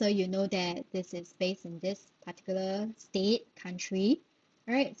 Okay, so you know that this is based in this particular state, country.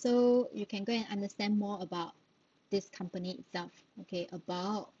 All right, so you can go and understand more about this company itself, okay,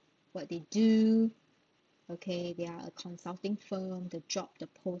 about what they do. Okay, they are a consulting firm, the job, the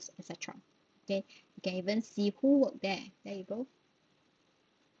post, etc. Okay, you can even see who worked there. There you go.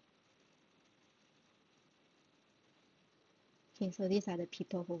 Okay, so these are the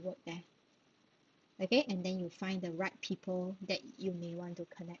people who work there. Okay, and then you find the right people that you may want to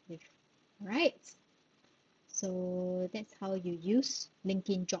connect with. All right, so that's how you use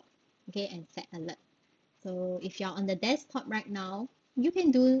LinkedIn Job, okay, and set alert. So if you're on the desktop right now, you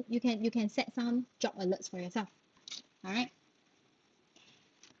can set some job alerts for yourself. All right.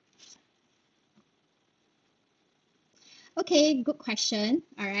 Okay, good question.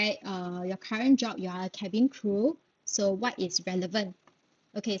 All right. Your current job, you are a cabin crew. So what is relevant?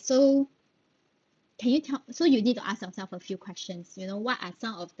 Okay, so can you tell, so you need to ask yourself a few questions. You know, what are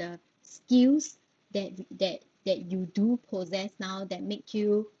some of the skills that you do possess now that make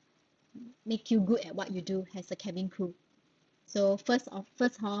you good at what you do as a cabin crew? So first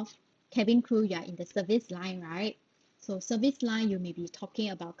off, cabin crew, you are in the service line, right? So service line, you may be talking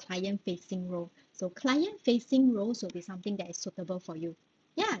about client-facing role. So client-facing roles will be something that is suitable for you.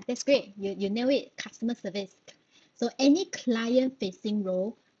 Yeah, that's great. You know it, customer service. So any client-facing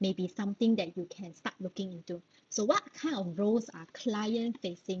role may be something that you can start looking into. So what kind of roles are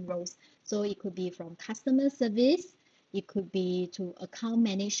client-facing roles? So it could be from customer service, it could be to account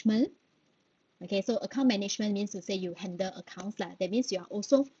management. Okay, so account management means to say you handle accounts lah. That means you are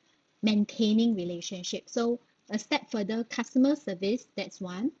also maintaining relationship. So a step further, customer service, that's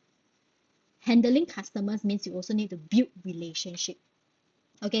one. Handling customers means you also need to build relationship.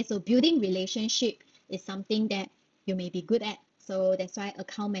 Okay, so building relationship is something that you may be good at. So that's why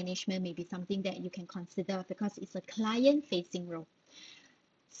account management may be something that you can consider because it's a client-facing role.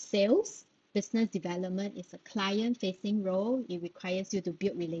 Sales, business development is a client-facing role. It requires you to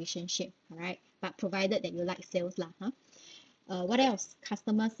build relationship, all right? But provided that you like sales lah, huh? What else?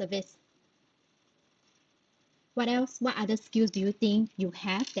 Customer service. What else? What other skills do you think you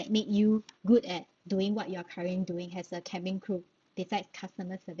have that make you good at doing what you're currently doing as a cabin crew besides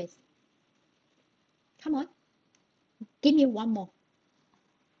customer service? Come on, give me one more.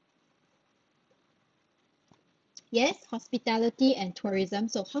 Yes, hospitality and tourism.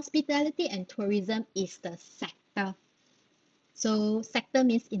 So hospitality and tourism is the sector. So sector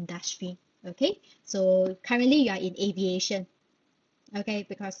means industry. Okay. So currently you are in aviation. Okay,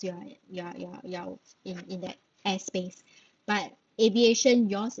 because you're in that airspace. But aviation,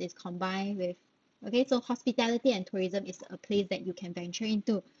 yours is combined with, okay, so hospitality and tourism is a place that you can venture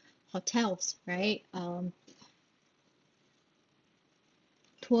into. Hotels, right?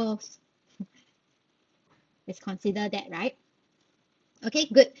 Tours is considered that, right? Okay,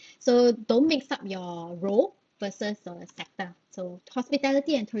 good. So don't mix up your role versus the sector. So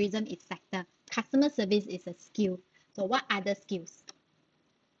hospitality and tourism is sector. Customer service is a skill. So what other skills?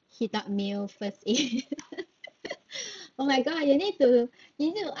 Heat up meal, first aid. Oh my God, you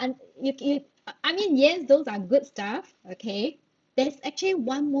I mean, yes, those are good stuff, okay? There's actually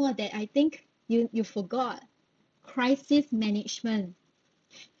one more that I think you forgot. Crisis management.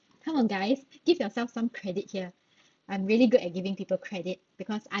 Come on, guys, give yourself some credit here. I'm really good at giving people credit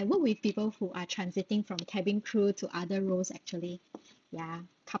because I work with people who are transiting from cabin crew to other roles actually. Yeah,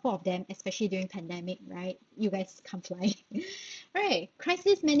 couple of them, especially during pandemic, right? You guys can't fly. Right,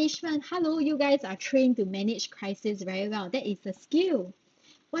 crisis management. Hello, you guys are trained to manage crisis very well. That is a skill.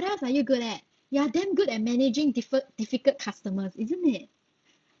 What else are you good at? You are damn good at managing difficult customers, isn't it?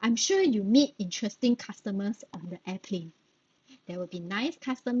 I'm sure you meet interesting customers on the airplane. There will be nice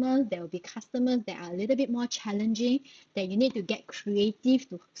customers, there will be customers that are a little bit more challenging, that you need to get creative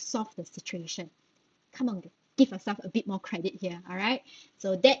to solve the situation. Come on, give yourself a bit more credit here, all right?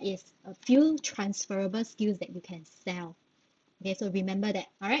 So that is a few transferable skills that you can sell. Okay, so remember that,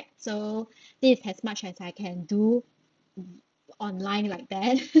 all right? So this is as much as I can do online like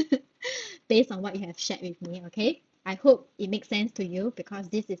that based on what you have shared with me, okay? I hope it makes sense to you because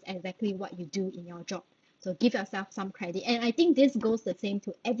this is exactly what you do in your job. So give yourself some credit. And I think this goes the same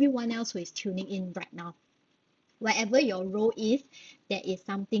to everyone else who is tuning in right now. Whatever your role is, there is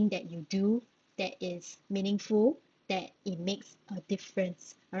something that you do that is meaningful, that it makes a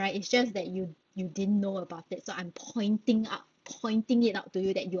difference. All right. It's just that you didn't know about it. So I'm pointing it out to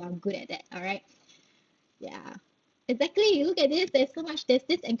you that you are good at that. All right. Yeah. Exactly. Look at this. There's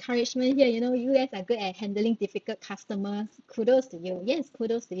this encouragement here. You know, you guys are good at handling difficult customers. Kudos to you. Yes,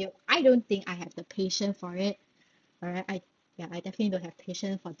 kudos to you. I don't think I have the patience for it. All right. I definitely don't have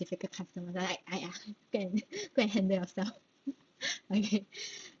patience for difficult customers. Go and handle yourself. Okay,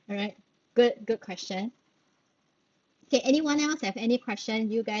 all right. Good question. Okay, anyone else have any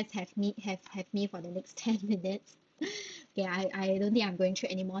question? You guys have me for the next 10 minutes. Okay, I don't think I'm going through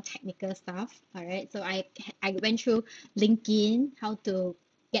any more technical stuff. All right, so I went through LinkedIn, how to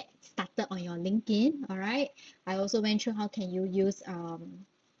get started on your LinkedIn. All right, I also went through how can you use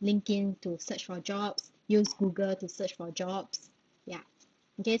LinkedIn to search for jobs, use Google to search for jobs. Yeah.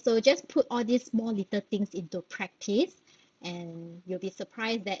 Okay, so just put all these small little things into practice, and you'll be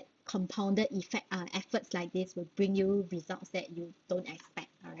surprised that compounded effect efforts like this will bring you results that you don't expect.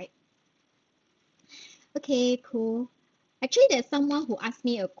 All right. Okay, cool. Actually, there's someone who asked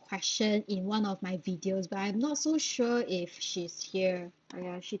me a question in one of my videos, but I'm not so sure if she's here.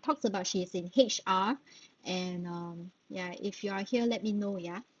 Yeah, she talks about she's in HR, and yeah, if you are here, let me know.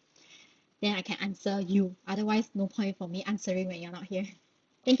 Yeah, then I can answer you. Otherwise, no point for me answering when you're not here.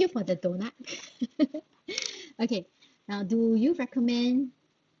 Thank you for the donut. Okay, now do you recommend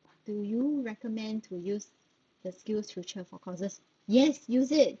to use the skills future for courses? Yes,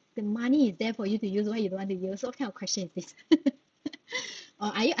 use it. The money is there for you to use. Why you don't want to use? What kind of question is this? Or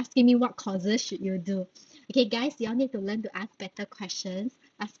are you asking me what courses should you do? Okay, guys, you all need to learn to ask better questions.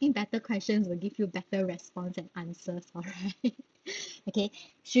 Asking better questions will give you better response and answers, all right? Okay,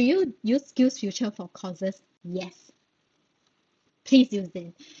 should you use skills future for courses? Yes, please use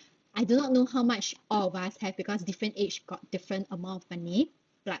it. I do not know how much all of us have because different age got different amount of money,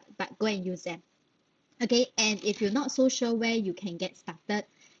 but go and use them. Okay, and if you're not so sure where you can get started,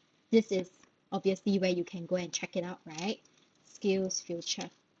 this is obviously where you can go and check it out, right? Skills Future.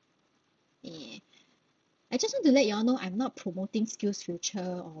 Yeah. I just want to let y'all know I'm not promoting Skills Future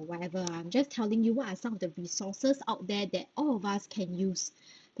or whatever. I'm just telling you what are some of the resources out there that all of us can use.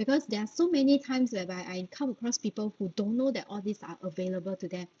 Because there are so many times whereby I come across people who don't know that all these are available to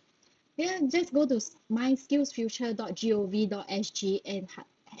them. Yeah, just go to myskillsfuture.gov.sg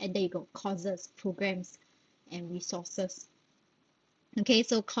and there you go, courses, programs, and resources. Okay,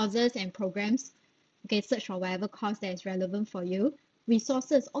 so courses and programs. Okay, search for whatever course that is relevant for you.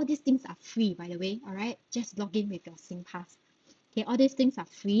 Resources, all these things are free, by the way. All right, just log in with your SingPass. Okay, all these things are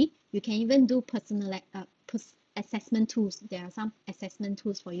free. You can even do assessment tools. There are some assessment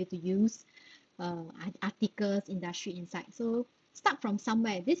tools for you to use, articles, industry insight. So start from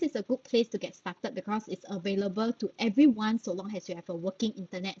somewhere. This is a good place to get started because it's available to everyone so long as you have a working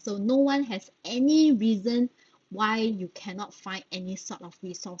internet. So no one has any reason why you cannot find any sort of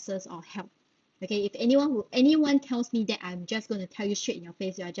resources or help. Okay, if anyone tells me that, I'm just going to tell you straight in your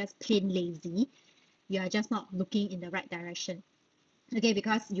face, you are just plain lazy. You are just not looking in the right direction. Okay,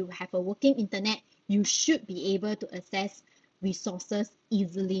 because you have a working internet, you should be able to access resources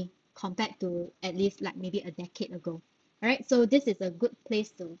easily compared to at least like maybe a decade ago. All right, so this is a good place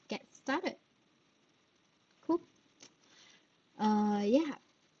to get started. Cool. Yeah.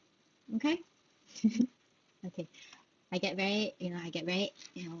 Okay. Okay. I get very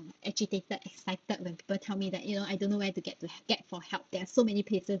agitated, excited when people tell me that, I don't know where to get for help. There are so many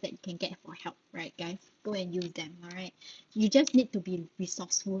places that you can get for help, right, guys? Go and use them, all right? You just need to be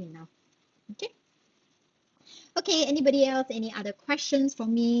resourceful enough. Okay. Okay, anybody else? Any other questions for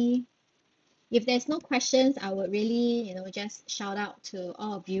me? If there's no questions, I would really, just shout out to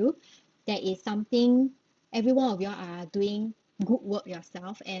all of you. There is something, every one of you are doing good work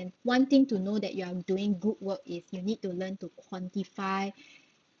yourself. And one thing to know that you are doing good work is you need to learn to quantify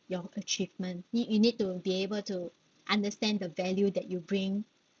your achievement. You need to be able to understand the value that you bring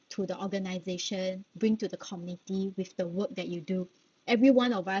to the organization, bring to the community with the work that you do. Every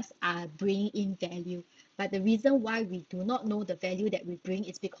one of us are bringing in value. But the reason why we do not know the value that we bring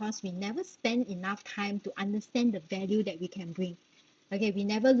is because we never spend enough time to understand the value that we can bring. Okay, we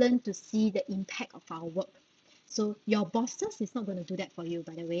never learn to see the impact of our work. So your bosses is not going to do that for you,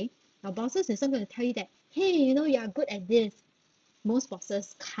 by the way. Your bosses is not going to tell you that, hey, you are good at this. Most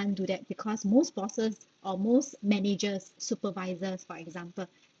bosses can't do that because most bosses or most managers, supervisors, for example,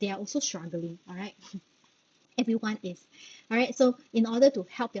 they are also struggling. All right. Everyone is. All right. So in order to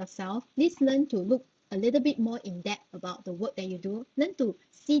help yourself, please learn to look a little bit more in depth about the work that you do. Learn to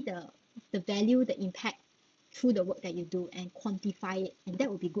see the value, the impact through the work that you do and quantify it. And that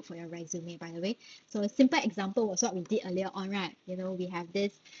will be good for your resume, by the way. So a simple example was what we did earlier on, right? We have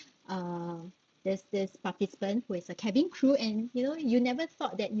uh this participant who is a cabin crew, and you never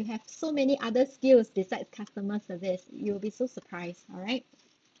thought that you have so many other skills besides customer service. You'll be so surprised. All right.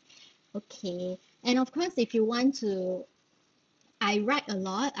 Okay. And of course, if you want to, I write a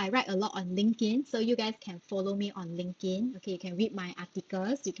lot on LinkedIn, so you guys can follow me on LinkedIn. Okay, you can read my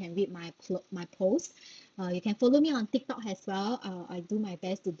articles, you can read my posts. You can follow me on TikTok as well. I do my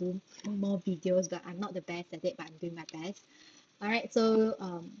best to do more videos, but I'm not the best at it, but I'm doing my best. All right, so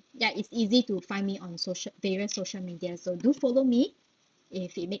yeah, it's easy to find me on various social media. So do follow me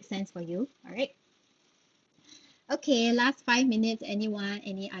if it makes sense for you. All right. Okay, last 5 minutes. Anyone,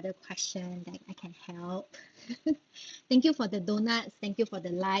 any other question that I can help? Thank you for the donuts. Thank you for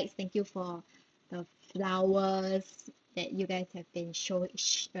the lights. Thank you for the flowers that you guys have been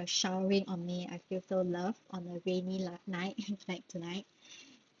showering on me. I feel so loved on a rainy night like tonight.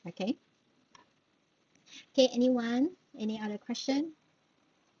 Okay. Okay, anyone? Any other question?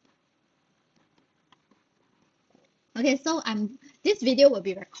 Okay, so this video will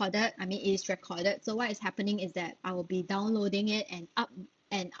be recorded. I mean, it is recorded. So what is happening is that I will be downloading it and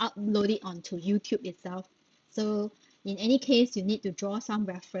upload it onto YouTube itself. So in any case, you need to draw some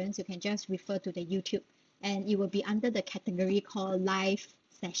reference. You can just refer to the YouTube, and it will be under the category called live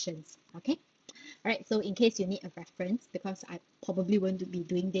sessions. Okay. All right. So in case you need a reference, because I probably won't be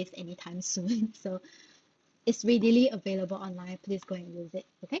doing this anytime soon, so it's readily available online. Please go and use it.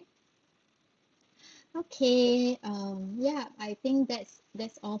 Okay. Okay, yeah, I think that's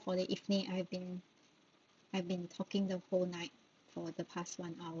all for the evening. I've been talking the whole night for the past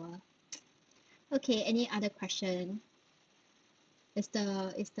 1 hour. Okay, any other question? Is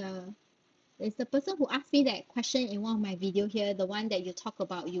the is the is the person who asked me that question in one of my video here, the one that you talk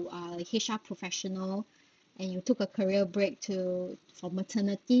about you are a HR professional and you took a career break for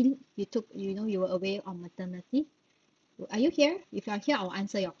maternity. You were away on maternity. Are you here? If you are here, I'll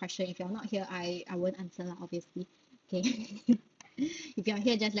answer your question. If you're not here, I won't answer lah, obviously. Okay. If you're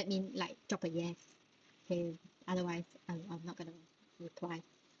here, just let me like drop a yes. Okay. Otherwise, I'm not gonna reply.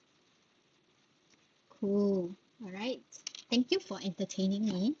 Cool. All right. Thank you for entertaining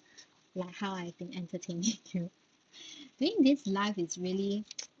me, like how I've been entertaining you. Doing this live is really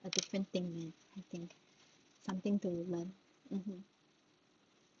a different thing, man. I think something to learn.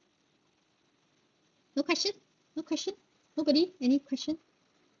 No question? No question? Nobody? Any question?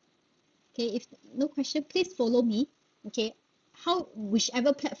 Okay, if no question, please follow me. Okay,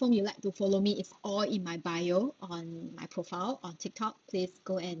 whichever platform you like to follow me is all in my bio on my profile on TikTok. Please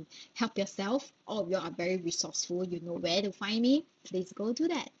go and help yourself. All of you are very resourceful. You know where to find me. Please go do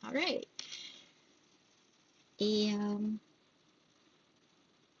that. All right. Maybe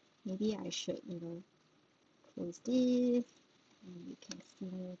I should, close this and you can see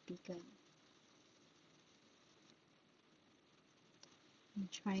me bigger. I'm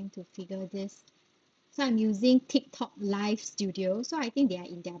trying to figure this. So I'm using TikTok Live Studio. So I think they are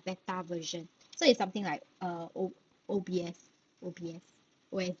in their beta version. So it's something like OBS, OBS,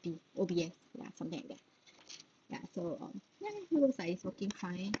 OSB, OBS, yeah, something like that. Yeah, so yeah, it looks like it's working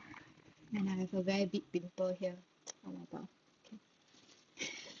fine. And I have a very big pimple here. Oh my god. Okay.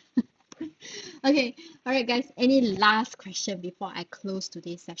 Okay, all right, guys. Any last question before I close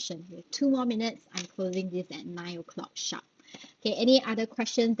today's session? We have 2 more minutes. I'm closing this at 9 o'clock sharp. Okay, any other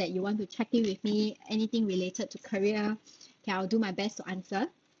questions that you want to check in with me? Anything related to career? Okay, I'll do my best to answer.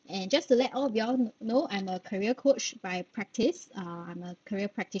 And just to let all of y'all know, I'm a career coach by practice. I'm a career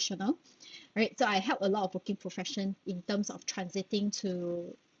practitioner. Right, so I help a lot of working professions in terms of transiting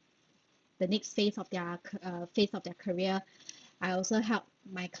to the next phase of their career. I also help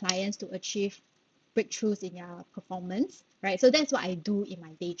my clients to achieve breakthroughs in their performance, right? So that's what I do in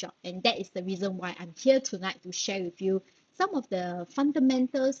my day job. And that is the reason why I'm here tonight to share with you some of the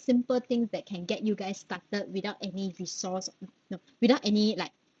fundamental, simple things that can get you guys started without any resource, no, without any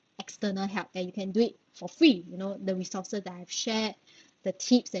like external help. That you can do it for free. The resources that I've shared, the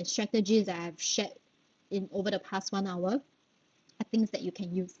tips and strategies that I've shared in over the past 1 hour are things that you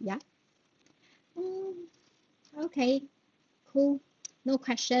can use. Yeah. Mm, okay. Cool. No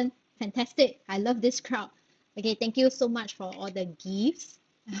question. Fantastic. I love this crowd. Okay, thank you so much for all the gifts,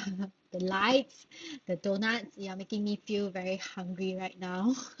 the lights, the donuts. You're making me feel very hungry right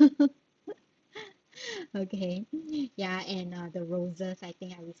now. Okay. Yeah, and the roses. I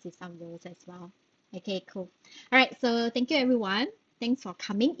think I received some roses as well. Okay, cool. All right, so thank you everyone. Thanks for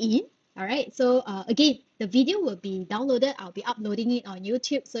coming in. All right, so again, the video will be downloaded. I'll be uploading it on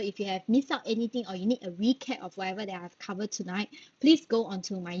YouTube. So if you have missed out anything or you need a recap of whatever that I've covered tonight, please go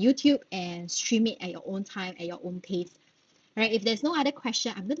onto my YouTube and stream it at your own time, at your own pace. All right, if there's no other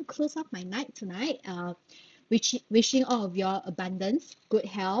question, I'm going to close off my night tonight. Wishing all of your abundance, good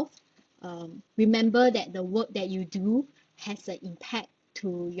health. Remember that the work that you do has an impact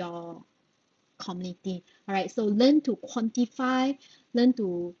to your community. All right, so learn to quantify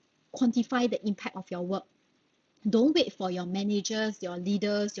the impact of your work. Don't wait for your managers, your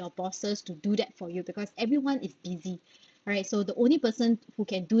leaders, your bosses to do that for you because everyone is busy. All right, so the only person who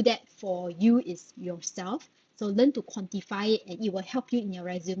can do that for you is yourself. So learn to quantify it, and it will help you in your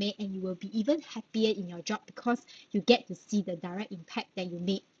resume, and you will be even happier in your job because you get to see the direct impact that you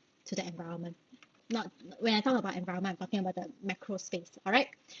made to the environment. Not when I talk about environment, I'm talking about the macro space. All right.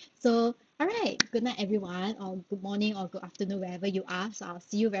 So, all right. Good night, everyone, or good morning, or good afternoon, wherever you are. So I'll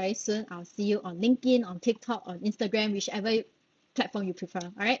see you very soon. I'll see you on LinkedIn, on TikTok, on Instagram, whichever platform you prefer.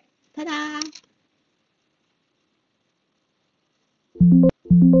 All right. Ta-da!